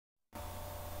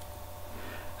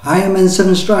Hi, I'm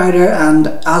N7 Strider, and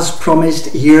as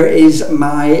promised, here is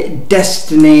my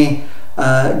Destiny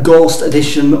Ghost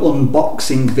Edition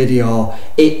unboxing video.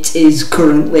 It is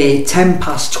currently 10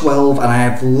 past 12 and I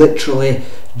have literally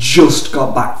just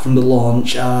got back from the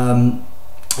launch. It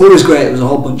was great. There was a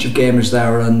whole bunch of gamers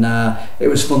there and it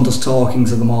was fun just talking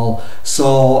to them all.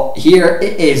 So here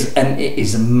it is, and it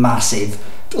is massive.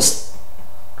 Just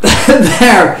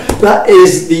there, that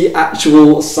is the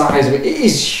actual size of it. It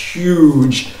is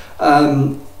huge.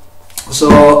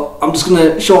 So I'm just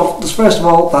going to show off just first of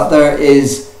all that there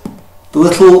is the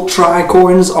little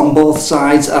tricorns on both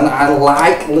sides, and I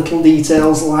like little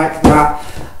details like that.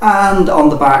 And on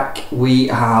the back we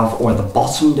have, or the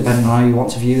bottom depending on how you want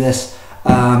to view this,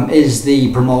 is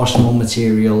the promotional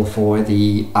material for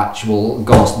the actual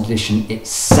Ghost Edition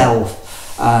itself.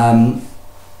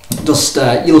 You'll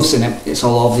have seen it, it's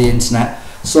all over the internet.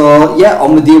 So yeah,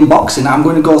 on with the unboxing. I'm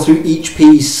going to go through each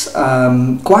piece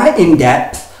quite in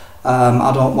depth.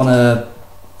 I don't want to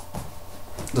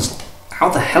just, how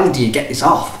the hell do you get this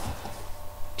off?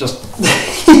 Just,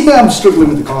 I'm struggling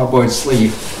with the cardboard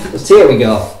sleeve. So here we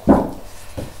go.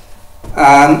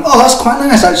 Oh, that's quite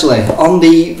nice actually. On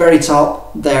the very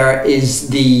top there is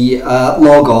the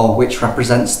logo, which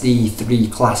represents the 3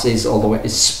 classes, although it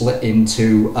is split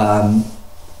into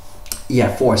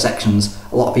 4 sections.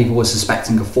 A lot of people were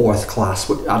suspecting a 4th class,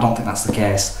 but I don't think that's the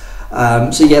case.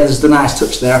 So yeah, there's the nice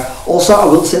touch there. Also, I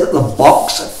will say that the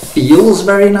box feels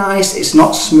very nice. It's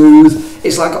not smooth.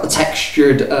 It's like got a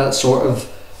textured sort of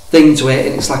thing to it,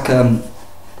 and it's like a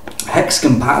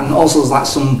hexagon pattern. Also, there's like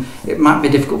some, it might be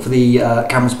difficult for the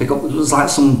cameras to pick up, there's like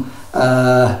some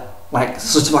like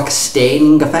sort of like a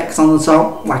staining effect on the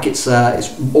top, like it's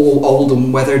all old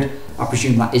and weathered. I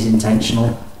presume that is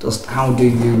intentional. Just how do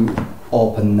you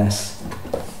open this?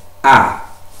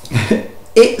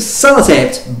 It's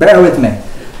sellotaped, bear with me.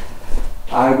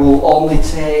 I will only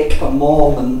take a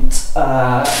moment.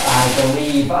 I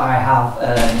believe I have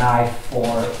a knife for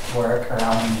work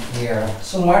around here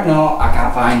somewhere. No, I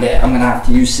can't find it. I'm going to have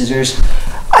to use scissors.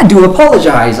 I do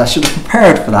apologise, I should have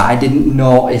prepared for that. I didn't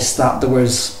notice that there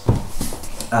was...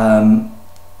 so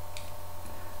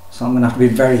I'm going to have to be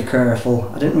very careful.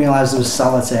 I didn't realise there was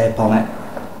sellotape on it.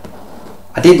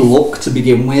 I did look to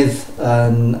begin with,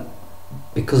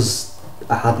 because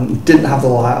I didn't have the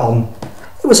light on.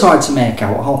 It was hard to make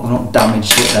out. I hope I've not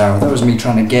damaged it there. That was me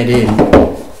trying to get in.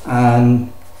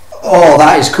 Oh,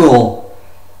 that is cool.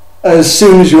 As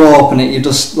soon as you open it, you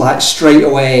just like straight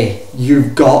away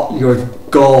you've got your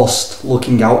ghost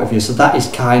looking out of you. So that is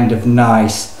kind of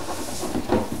nice.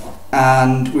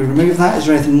 And we remove that. Is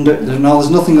there anything under? No, there's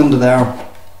nothing under there.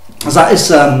 As that is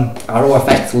arrow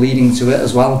effect leading to it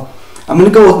as well. I'm going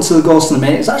to go into the ghost in a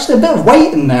minute. It's actually a bit of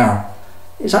weight in there.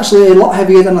 It's actually a lot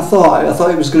heavier than I thought. I thought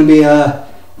it was going to be a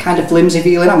kind of flimsy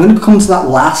feeling. I'm going to come to that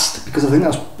last because I think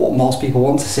that's what most people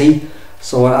want to see.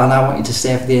 So, and I want you to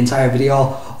stay for the entire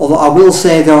video. Although I will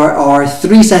say there are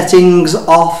 3 settings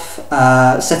off,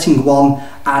 setting 1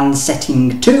 and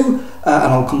setting 2.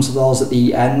 And I'll come to those at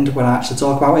the end when I actually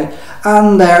talk about it.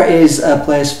 And there is a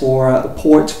place for a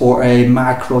port for a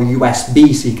micro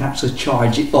USB, so you can actually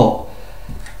charge it up.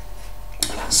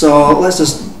 So let's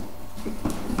just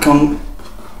come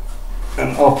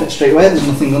and open it straight away. There's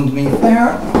nothing underneath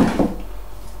there.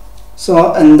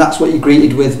 So, and that's what you're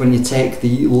greeted with when you take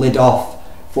the lid off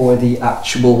for the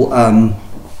actual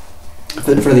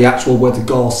for the actual where the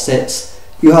ghost sits.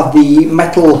 You have the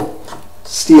metal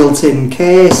steel tin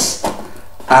case,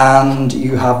 and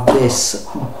you have this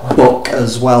book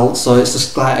as well. So it's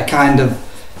just like a kind of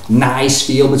nice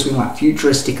feel between like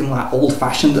futuristic and like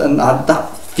old-fashioned, and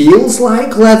that feels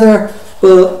like leather,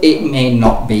 but it may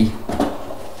not be.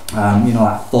 You know,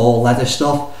 that faux leather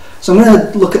stuff. So I'm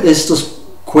going to look at this just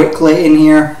quickly in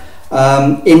here.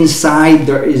 Inside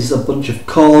there is a bunch of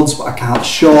codes, but I can't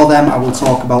show them. I will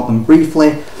talk about them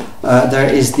briefly. There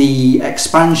is the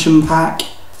expansion pack.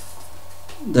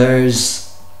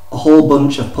 There's a whole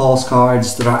bunch of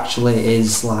postcards. There actually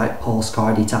is like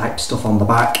postcardy type stuff on the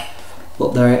back,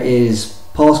 but there is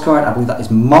postcard, I believe that is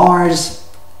Mars,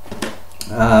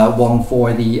 one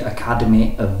for the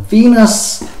Academy of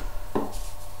Venus.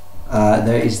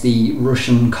 There is the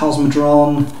Russian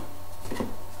Cosmodrome.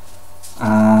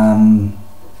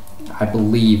 I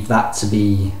believe that to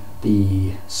be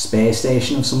the space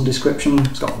station of some description.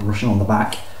 It's got Russian on the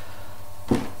back.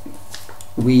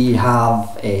 We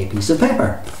have a piece of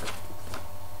paper.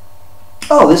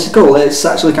 Oh, this is cool. It's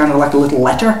actually kind of like a little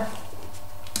letter,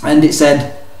 and it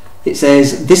says,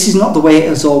 "This is not the way it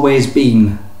has always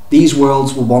been. These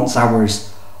worlds were once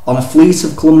ours. On a fleet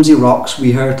of clumsy rocks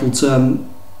we hurtled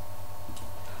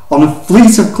On a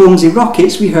fleet of clumsy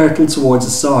rockets we hurtled towards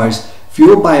the stars,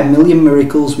 fueled by a million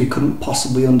miracles we couldn't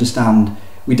possibly understand.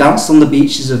 We danced on the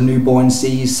beaches of newborn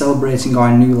seas, celebrating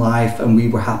our new life, and we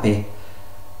were happy.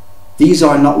 These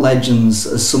are not legends,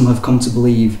 as some have come to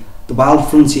believe. The wild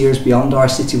frontiers beyond our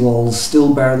city walls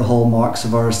still bear the hallmarks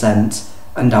of our ascent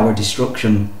and our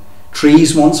destruction.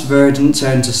 Trees once verdant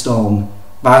turned to stone,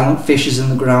 violent fissures in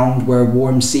the ground where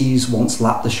warm seas once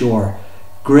lapped the shore.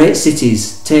 Great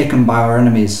cities taken by our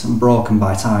enemies and broken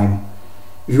by time.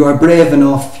 If you are brave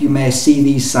enough, you may see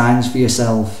these signs for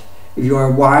yourself. If you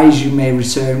are wise, you may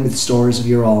return with stories of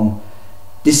your own.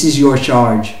 This is your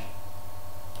charge.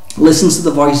 Listen to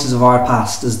the voices of our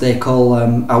past as they call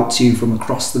out to you from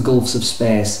across the gulfs of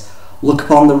space. Look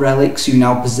upon the relics you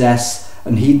now possess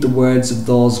and heed the words of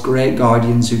those great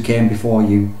guardians who came before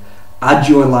you. Add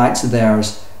your light to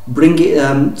theirs. Bring it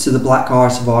to the black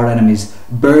heart of our enemies.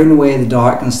 Burn away the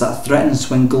darkness that threatens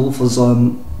to engulf us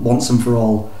once and for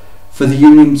all. For the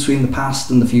union between the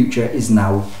past and the future is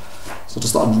now. So I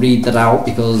just thought I'd read that out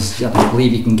because I don't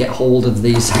believe you can get hold of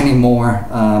these anymore.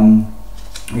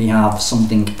 We have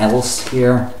something else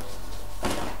here.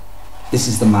 This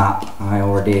is the map. I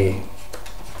already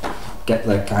get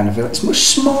the kind of feel. It's much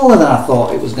smaller than I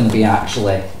thought it was going to be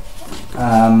actually.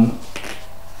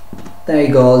 There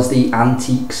you go, there's the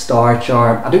antique star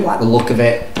chart. I do like the look of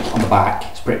it on the back.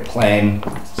 It's pretty plain.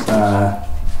 It's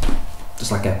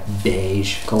just like a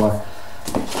beige colour.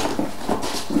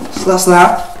 So that's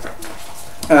that.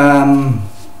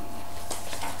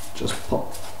 Just put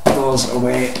those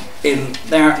away in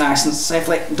there nice and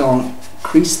safely. Don't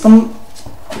crease them.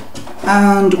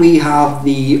 And we have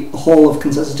the Hall of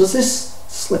Consensus. Does this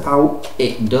slip out?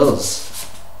 It does.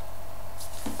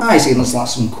 I see there's like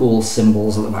some cool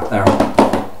symbols at the back there.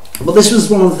 But this was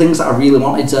one of the things that I really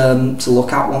wanted to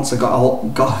look at once I got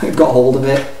hold of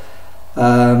it.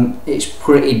 It's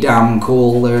pretty damn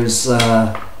cool. There's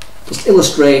just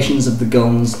illustrations of the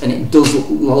guns, and it does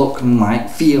look and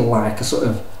feel like a sort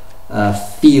of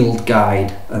field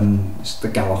guide. And it's the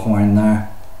Gjallarhorn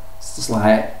there. It's just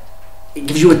like, it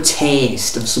gives you a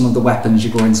taste of some of the weapons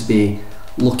you're going to be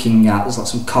looking at. There's like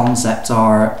some concept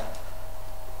art.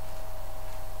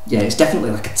 Yeah, it's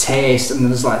definitely like a taste, and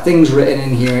there's like things written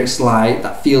in here. It's like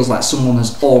that feels like someone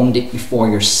has owned it before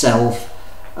yourself.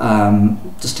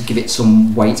 Just to give it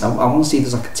some weight, I want to see if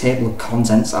there's like a table of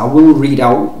contents. I will read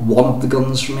out one of the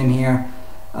guns from in here.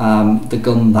 The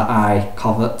gun that I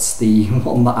covet, the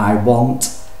one that I want,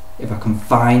 if I can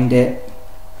find it.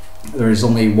 There is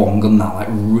only one gun that like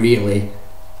really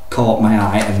caught my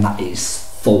eye, and that is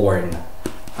Thorn.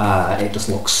 It just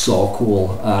looks so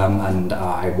cool, and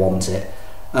I want it.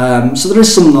 So there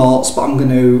is some notes, but I'm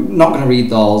not gonna read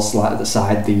those. Like at the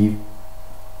side, the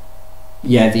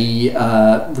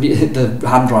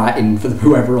handwriting for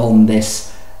whoever owned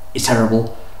this is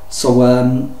terrible. So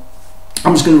I'm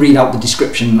just going to read out the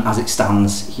description as it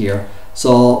stands here.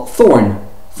 So Thorn,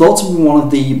 thought to be one of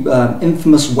the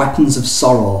infamous weapons of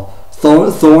sorrow.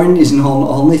 Thorn is known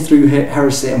only through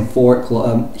hearsay and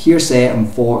folklore.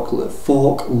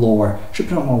 Should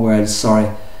put on my words. Sorry.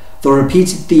 The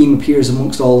repeated theme appears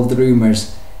amongst all of the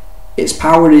rumours. Its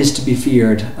power is to be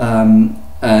feared,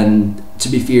 and to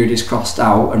be feared is crossed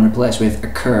out and replaced with a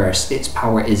curse. Its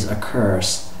power is a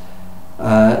curse.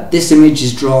 This image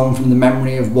is drawn from the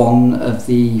memory of one of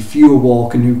the few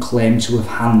Awoken who claim to have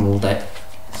handled it.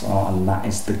 So, and that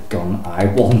is the gun I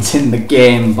want in the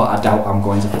game, but I doubt I'm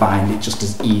going to find it just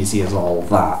as easy as all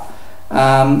that.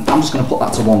 I'm just going to put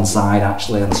that to one side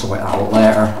actually and sort it out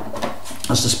later.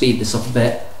 Just to speed this up a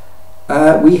bit.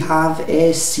 We have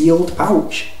a sealed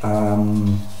pouch.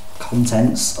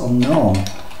 Contents unknown.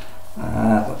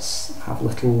 Let's have a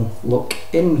little look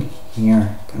in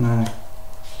here.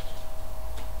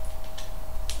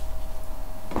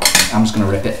 I'm just going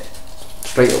to rip it.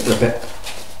 Straight up rip it.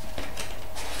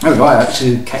 There we go, I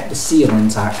actually kept the seal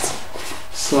intact.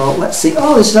 So let's see.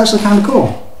 Oh, this is actually kind of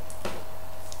cool.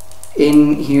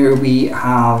 In here we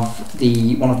have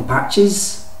one of the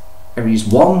patches. Ares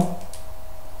 1.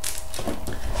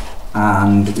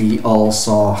 And we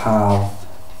also have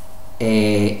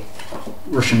a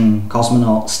Russian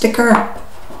cosmonaut sticker,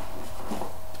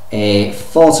 a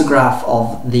photograph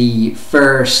of the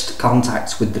first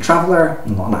contact with the Traveller,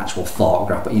 not an actual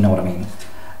photograph, but you know what I mean.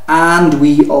 And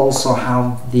we also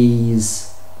have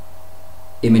these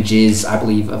images, I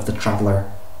believe, of the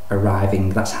Traveller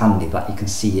arriving. That's handy that you can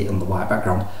see it on the white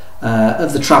background,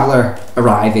 of the Traveller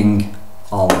arriving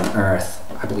on Earth,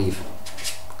 I believe.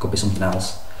 Could be something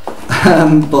else.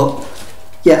 But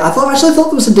yeah, I actually thought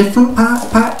there was a different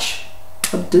patch.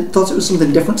 Thought it was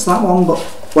something different to that one, but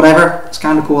whatever, it's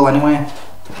kind of cool anyway.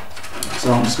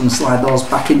 So I'm just going to slide those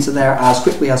back into there as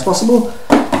quickly as possible.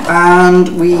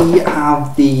 And we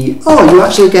have the, oh, you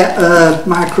actually get a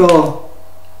micro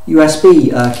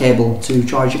USB cable to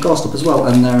charge your Ghost up as well.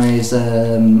 And there is,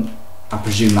 I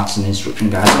presume that's an instruction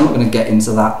guide, so I'm not going to get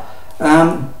into that.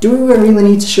 Do we really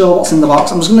need to show what's in the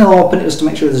box? I'm just going to open it just to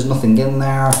make sure there's nothing in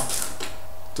there.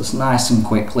 Just nice and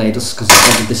quickly, just because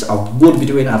I did this, I would be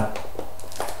doing a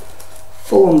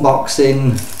full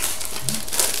unboxing.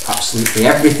 Absolutely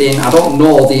everything. I don't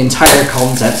know the entire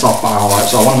contents of Firelight,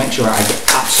 so I want to make sure I get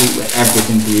absolutely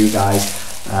everything for you guys.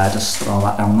 Just throw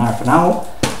that down there for now.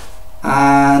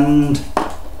 And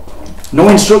no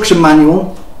instruction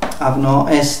manual, I've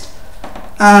noticed.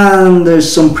 And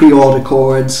there's some pre-order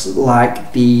codes,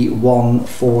 like the one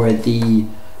for the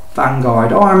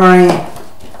Vanguard Armory.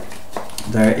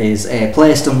 There is a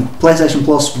PlayStation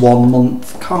Plus 1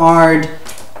 month card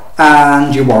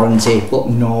and your warranty, but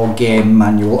no game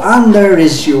manual. And there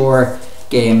is your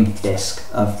game disc,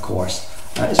 of course.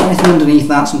 Is there anything underneath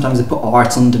that? Sometimes they put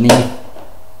art underneath.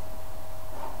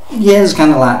 Yeah, it's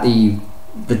kind of like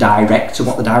the director,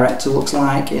 what the director looks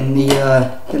like in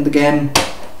the game.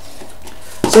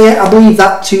 So yeah, I believe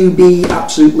that to be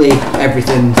absolutely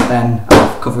everything. Then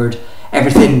I've covered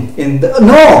everything in the...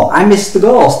 No! I missed the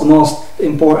Ghost, the most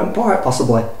important part,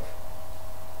 possibly.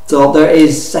 So there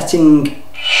is setting...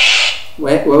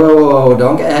 Wait, whoa,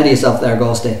 don't get ahead of yourself there,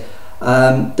 Ghosty.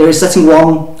 There is setting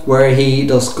 1, where he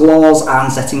does glows,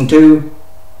 and setting 2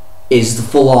 is the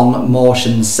full-on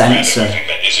motion sensor. Everything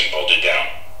that isn't bolted down.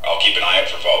 I'll keep an eye out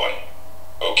for Fallen.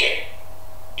 Okay.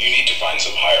 You need to find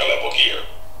some higher level gear.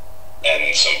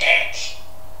 And some pants.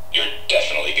 You're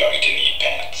definitely going to need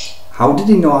pants. How did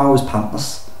he know I was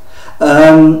pantless?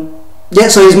 Yeah,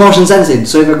 so he's motion sensing,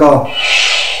 so if I go...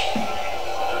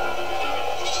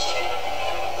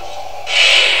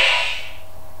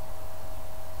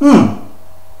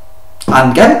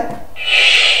 And again.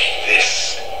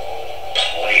 This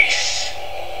place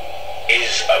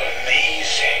is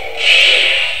amazing.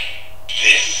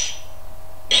 This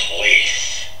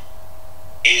place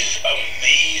is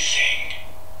amazing.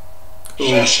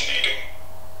 Ooh. Fascinating.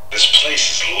 This place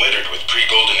is littered with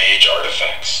pre-Golden Age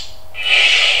artifacts.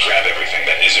 Grab everything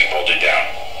that isn't bolted down.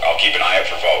 I'll keep an eye out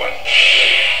for Fallen.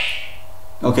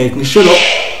 Okay, can you shut up?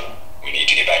 We need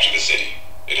to get back to the city.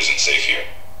 It isn't safe here.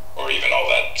 Or even all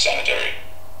that sanitary.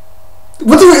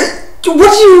 What do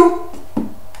you...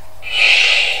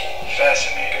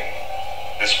 Fascinating.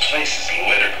 This place is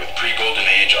littered with pre-Golden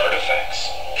Age artifacts.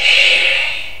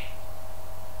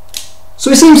 So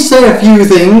he seems to say a few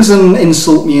things and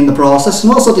insult me in the process,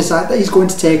 and also decide that he's going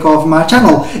to take over my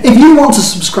channel. If you want to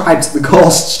subscribe to the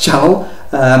Ghosts channel,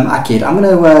 I kid. I'm going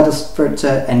to, just for it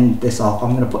to end this off,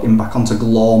 I'm going to put him back onto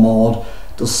glow mode,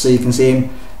 just so you can see him.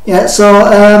 Yeah, so,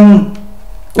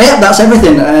 yeah, that's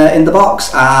everything in the box,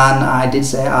 and I did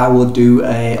say I would do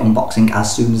a unboxing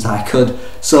as soon as I could.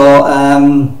 So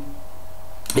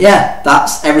yeah,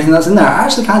 that's everything that's in there. I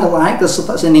actually kind of like the stuff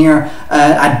that's in here.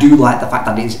 I do like the fact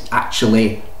that it's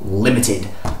actually limited,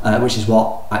 which is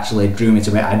what actually drew me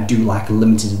to it. I do like a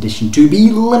limited edition to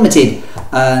be limited,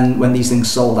 and when these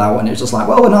things sold out and it was just like,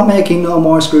 well, we're not making no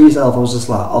more, screw yourself, I was just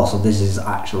like, oh, so this is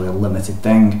actually a limited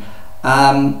thing.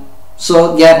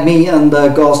 So yeah, me and the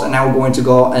Ghost are now going to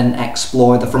go and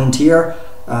explore the frontier.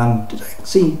 Did I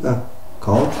see a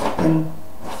code? And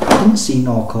I didn't see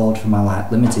no code for my like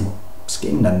limited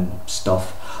skin and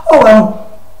stuff. Oh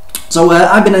well. So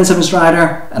I've been N7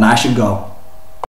 Strider, and I should go.